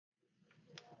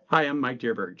Hi, I'm Mike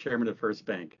Dierberg, Chairman of First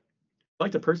Bank. I'd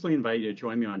like to personally invite you to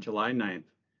join me on July 9th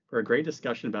for a great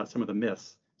discussion about some of the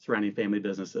myths surrounding family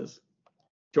businesses.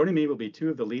 Joining me will be two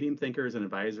of the leading thinkers and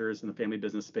advisors in the family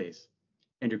business space,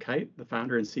 Andrew Kite, the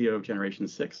founder and CEO of Generation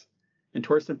 6, and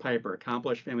Torsten Piper,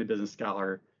 accomplished family business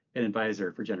scholar and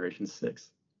advisor for Generation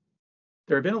 6.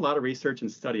 There have been a lot of research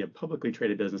and study of publicly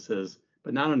traded businesses,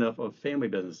 but not enough of family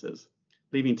businesses,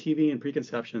 leaving TV and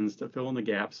preconceptions to fill in the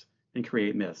gaps and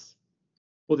create myths.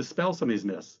 We'll dispel some of these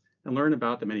myths and learn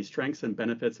about the many strengths and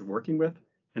benefits of working with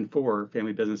and for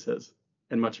family businesses,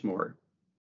 and much more.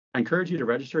 I encourage you to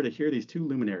register to hear these two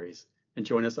luminaries and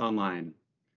join us online.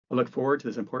 I look forward to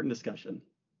this important discussion.